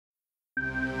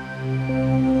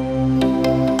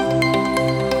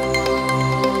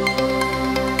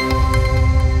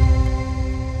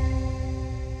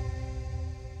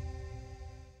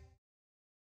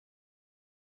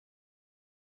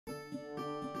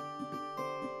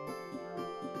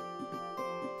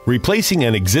Replacing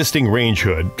an existing range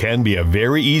hood can be a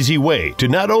very easy way to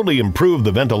not only improve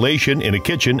the ventilation in a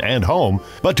kitchen and home,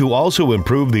 but to also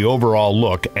improve the overall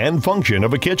look and function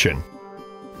of a kitchen.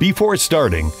 Before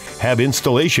starting, have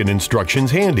installation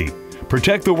instructions handy.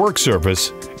 Protect the work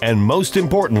surface, and most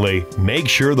importantly, make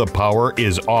sure the power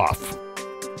is off.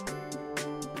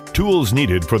 Tools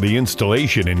needed for the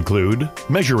installation include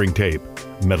measuring tape,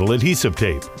 metal adhesive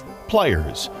tape,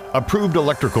 pliers, approved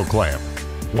electrical clamp,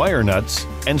 wire nuts,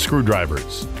 and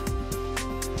screwdrivers.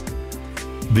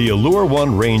 The Allure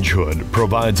 1 range hood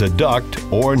provides a duct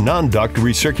or non-duct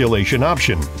recirculation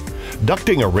option.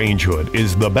 Ducting a range hood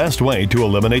is the best way to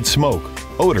eliminate smoke,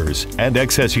 odors, and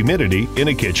excess humidity in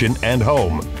a kitchen and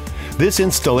home. This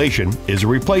installation is a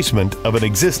replacement of an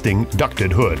existing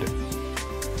ducted hood.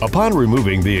 Upon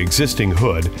removing the existing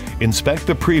hood, inspect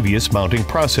the previous mounting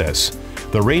process.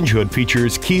 The range hood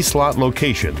features key slot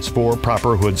locations for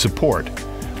proper hood support.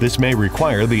 This may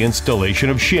require the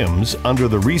installation of shims under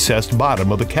the recessed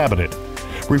bottom of the cabinet.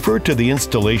 Refer to the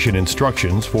installation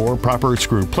instructions for proper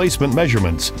screw placement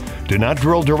measurements. Do not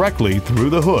drill directly through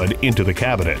the hood into the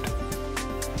cabinet.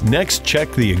 Next,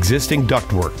 check the existing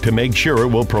ductwork to make sure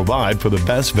it will provide for the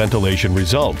best ventilation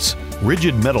results.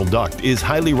 Rigid metal duct is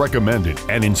highly recommended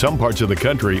and in some parts of the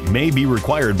country may be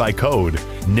required by code.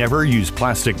 Never use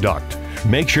plastic duct.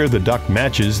 Make sure the duct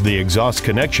matches the exhaust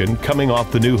connection coming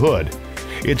off the new hood.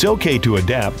 It's okay to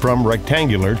adapt from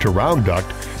rectangular to round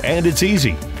duct, and it's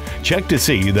easy. Check to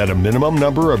see that a minimum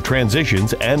number of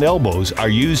transitions and elbows are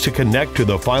used to connect to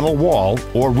the final wall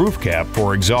or roof cap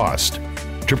for exhaust.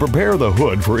 To prepare the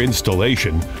hood for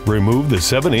installation, remove the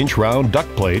 7-inch round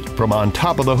duct plate from on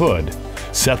top of the hood.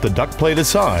 Set the duct plate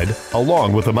aside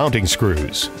along with the mounting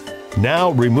screws.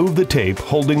 Now remove the tape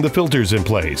holding the filters in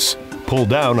place. Pull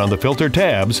down on the filter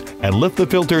tabs and lift the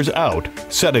filters out,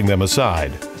 setting them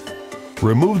aside.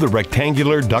 Remove the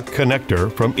rectangular duct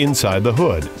connector from inside the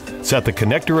hood. Set the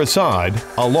connector aside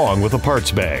along with the parts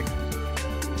bag.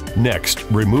 Next,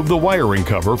 remove the wiring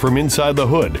cover from inside the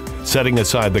hood, setting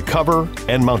aside the cover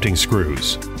and mounting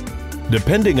screws.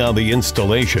 Depending on the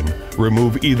installation,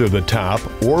 remove either the top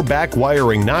or back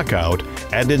wiring knockout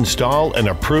and install an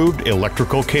approved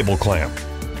electrical cable clamp.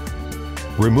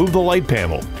 Remove the light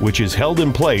panel, which is held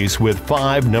in place with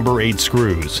 5 number 8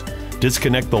 screws.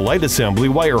 Disconnect the light assembly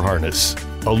wire harness.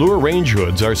 Allure range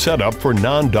hoods are set up for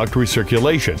non-duct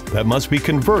recirculation that must be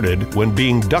converted when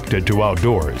being ducted to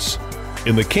outdoors.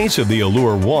 In the case of the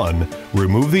Allure 1,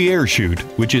 remove the air chute,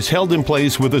 which is held in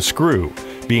place with a screw,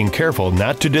 being careful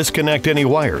not to disconnect any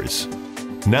wires.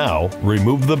 Now,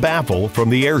 remove the baffle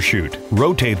from the air chute.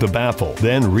 Rotate the baffle,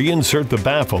 then reinsert the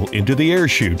baffle into the air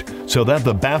chute so that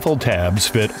the baffle tabs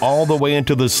fit all the way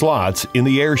into the slots in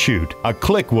the air chute. A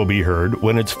click will be heard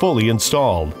when it's fully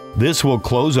installed. This will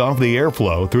close off the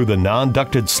airflow through the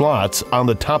non-ducted slots on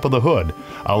the top of the hood,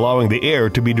 allowing the air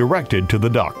to be directed to the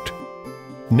duct.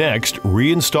 Next,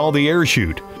 reinstall the air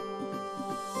chute.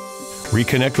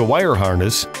 Reconnect the wire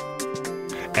harness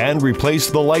and replace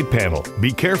the light panel.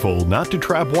 Be careful not to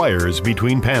trap wires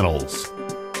between panels.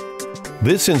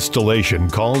 This installation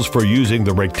calls for using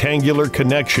the rectangular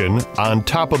connection on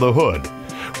top of the hood.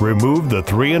 Remove the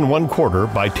 3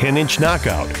 1/4 by 10-inch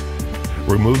knockout.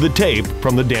 Remove the tape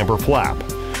from the damper flap.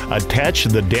 Attach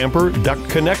the damper duct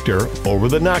connector over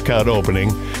the knockout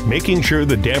opening, making sure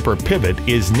the damper pivot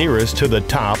is nearest to the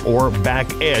top or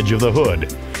back edge of the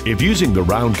hood. If using the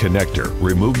round connector,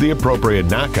 remove the appropriate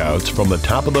knockouts from the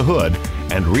top of the hood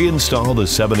and reinstall the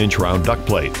 7-inch round duct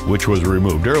plate, which was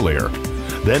removed earlier.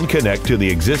 Then connect to the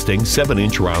existing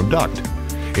 7-inch round duct.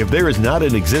 If there is not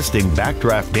an existing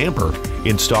backdraft damper,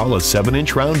 install a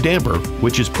 7-inch round damper,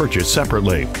 which is purchased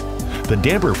separately. The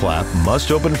damper flap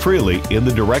must open freely in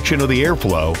the direction of the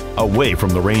airflow away from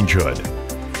the range hood.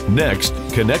 Next,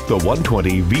 connect the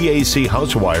 120 VAC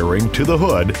house wiring to the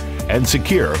hood and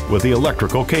secure with the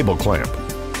electrical cable clamp.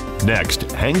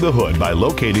 Next, hang the hood by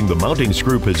locating the mounting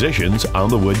screw positions on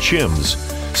the wood shims.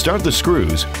 Start the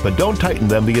screws, but don't tighten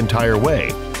them the entire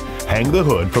way. Hang the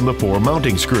hood from the 4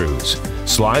 mounting screws.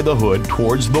 Slide the hood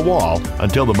towards the wall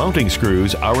until the mounting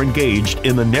screws are engaged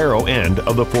in the narrow end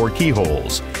of the 4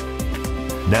 keyholes.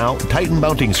 Now, tighten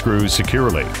mounting screws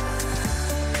securely.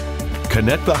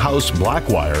 Connect the house black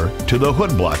wire to the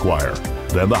hood black wire,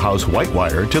 then the house white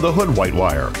wire to the hood white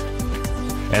wire,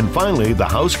 and finally the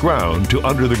house ground to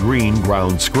under the green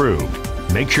ground screw.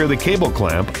 Make sure the cable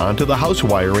clamp onto the house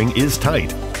wiring is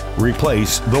tight.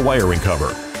 Replace the wiring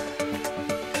cover.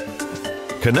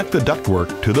 Connect the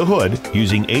ductwork to the hood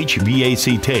using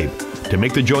HVAC tape to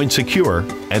make the joint secure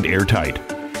and airtight.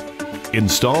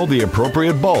 Install the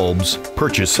appropriate bulbs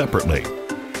purchased separately.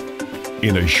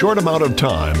 In a short amount of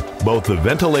time, both the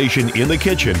ventilation in the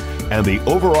kitchen and the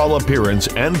overall appearance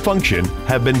and function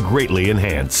have been greatly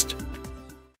enhanced.